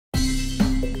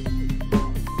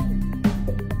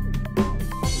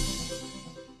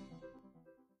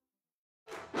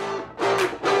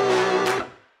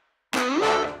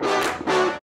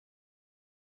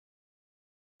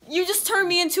You just turned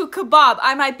me into a kebab.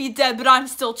 I might be dead, but I'm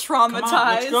still traumatized. Come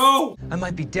on, let's go. I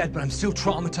might be dead, but I'm still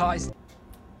traumatized.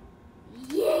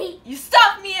 Yay! You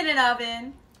stuffed me in an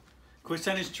oven. Quit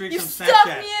sending streaks You on stuffed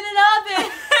Snapchat. me in an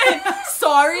oven.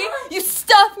 Sorry, you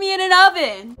stuffed me in an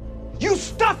oven. You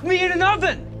stuffed me in an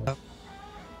oven!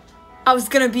 I was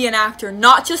gonna be an actor,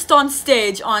 not just on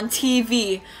stage, on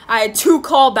TV. I had 2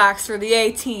 callbacks for the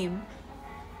A-Team.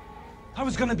 I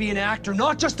was gonna be an actor,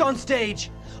 not just on stage,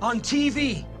 on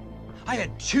TV. I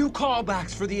had 2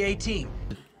 callbacks for the A-Team.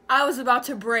 I was about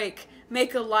to break,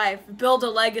 make a life, build a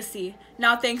legacy.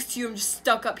 Now thanks to you, I'm just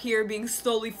stuck up here being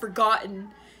slowly forgotten.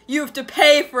 You have to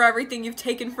pay for everything you've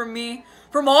taken from me,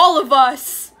 from all of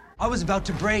us. I was about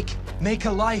to break, make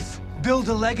a life, build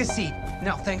a legacy.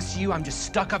 Now thanks to you, I'm just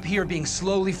stuck up here being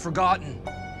slowly forgotten.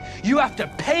 You have to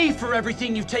pay for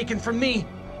everything you've taken from me,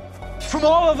 from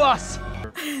all of us.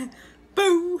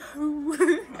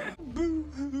 Boo-hoo.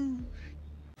 Boo-hoo.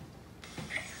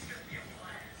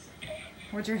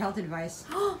 What's your health advice?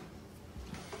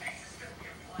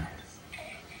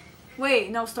 Wait,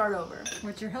 no, start over.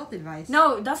 What's your health advice?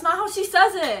 No, that's not how she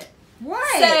says it.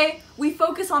 What? Say, we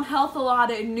focus on health a lot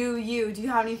at New You. Do you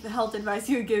have any health advice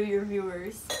you would give your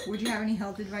viewers? Would you have any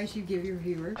health advice you'd give your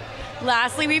viewers?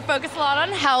 Lastly, we focus a lot on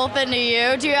health and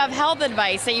you. Do you have health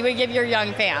advice that you would give your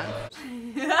young fans?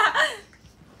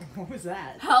 What was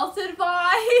that? Health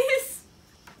advice?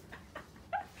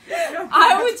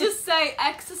 I would just say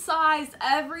exercise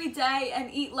every day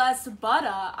and eat less butter.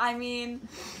 I mean,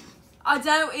 I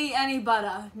don't eat any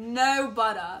butter. No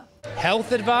butter.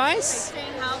 Health advice?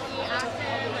 Staying healthy,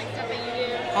 active, like stuff that you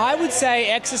do. I would say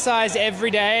exercise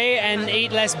every day and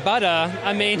eat less butter.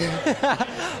 I mean,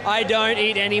 I don't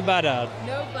eat any butter.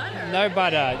 No butter. No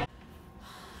butter.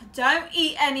 Don't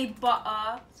eat any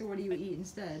butter. So what do you eat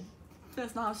instead?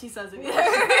 That's not how she says it either.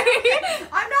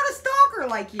 I'm not a stalker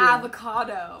like you.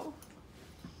 Avocado.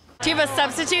 Do you have a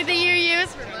substitute that you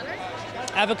use for butter?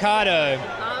 Avocado.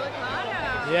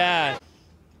 Avocado. Yeah.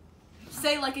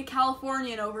 Say like a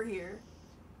Californian over here.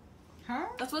 Huh?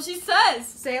 That's what she says.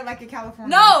 Say it like a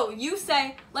Californian. No, you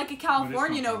say like a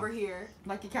Californian over here.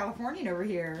 Like a Californian over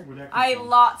here. Where'd that come I eat from?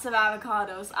 lots of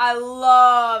avocados. I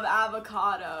love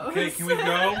avocados. Okay, can we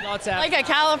go? Lots of. Like a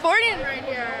Californian right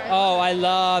here. Oh, I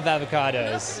love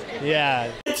avocados.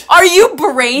 Yeah. Are you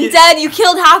brain dead? You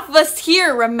killed half of us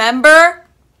here, remember?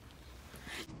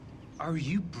 Are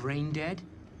you brain dead?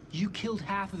 You killed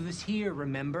half of us here,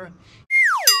 remember?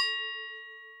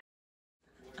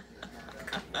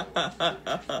 You're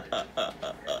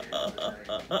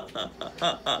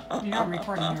not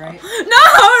recording me, right? No!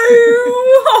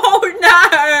 Oh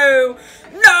no!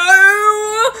 No!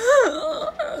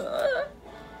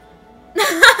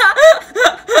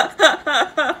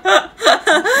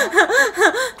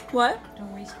 What?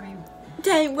 Don't waste time.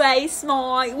 Don't waste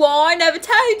my... Well, I never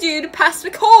told you to press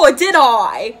record, did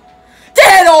I?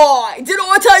 Did I? Did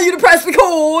I tell you to press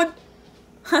record?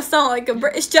 I sound like a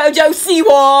British JoJo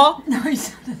Siwa. No, you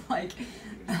sounded like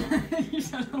you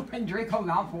sounded like Draco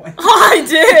Malfoy. I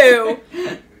do.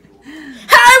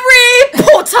 Harry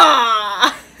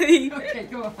Potter. Okay,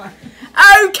 go on.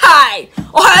 Okay,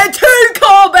 I had 2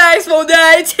 callbacks for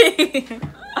the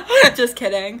team. Just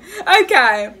kidding.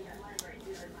 Okay.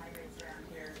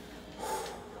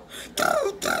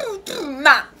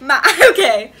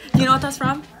 Okay. Do you know what that's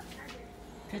from?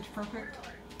 Pitch Perfect?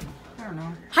 I don't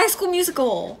know. High School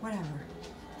Musical. Whatever.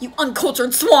 You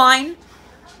uncultured swine.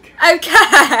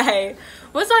 Okay.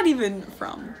 What's that even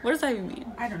from? What does that even mean?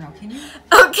 I don't know. Can you?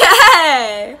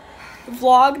 Okay.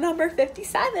 Vlog number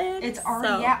 57. It's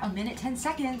already at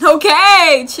 1:10.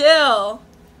 Okay, chill.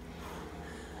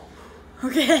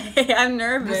 Okay, I'm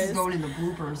nervous. This is going in the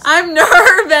bloopers. I'm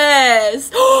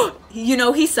nervous. You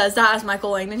know, he says that as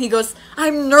Michael Langdon. He goes,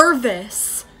 I'm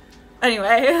nervous.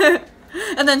 Anyway.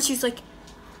 And then she's like,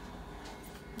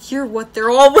 you're what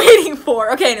they're all waiting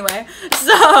for. Okay, anyway.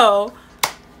 So,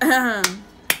 okay.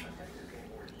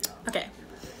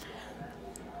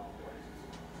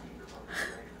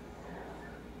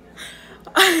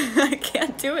 I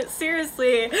can't do it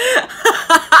seriously.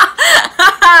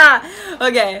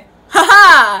 Okay.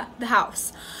 Haha! The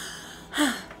house.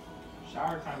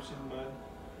 Shower time soon, bud.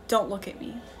 Don't look at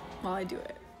me while I do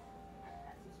it.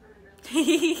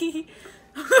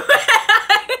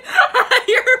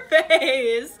 Your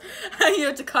face. You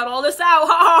have to cut all this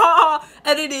out.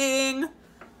 Editing.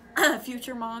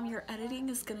 Future mom, your editing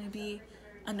is gonna be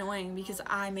annoying because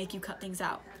I make you cut things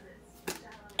out.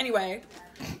 Anyway.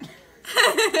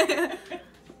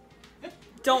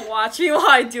 Don't watch me while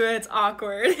I do it. It's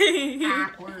awkward.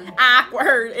 Awkward.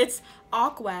 Awkward. It's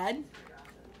awkward.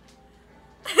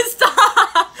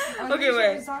 Stop. Okay,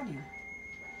 wait. It's on you.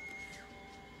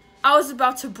 I was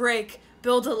about to break,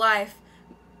 build a life.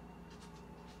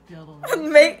 Build a life.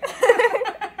 Make.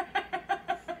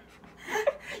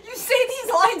 You say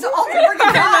these lines all the freaking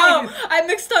I time. know. I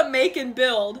mixed up make and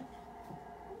build.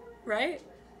 Right?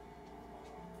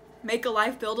 Make a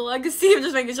life, build a legacy. I'm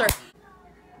just making sure.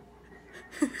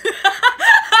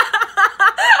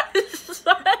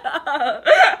 Shut up.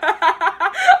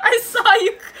 I saw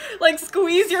you like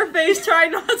squeeze your face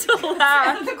trying not to Out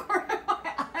laugh. of the corner of my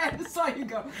eye, I just saw you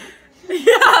go.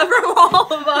 Yeah, from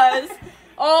all of us.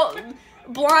 All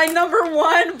blind number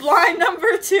 1, blind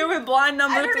number 2, and blind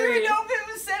number I don't 3. even know if it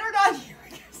was centered on you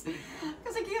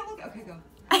because I can't look. Okay, go.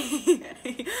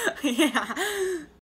 Yeah.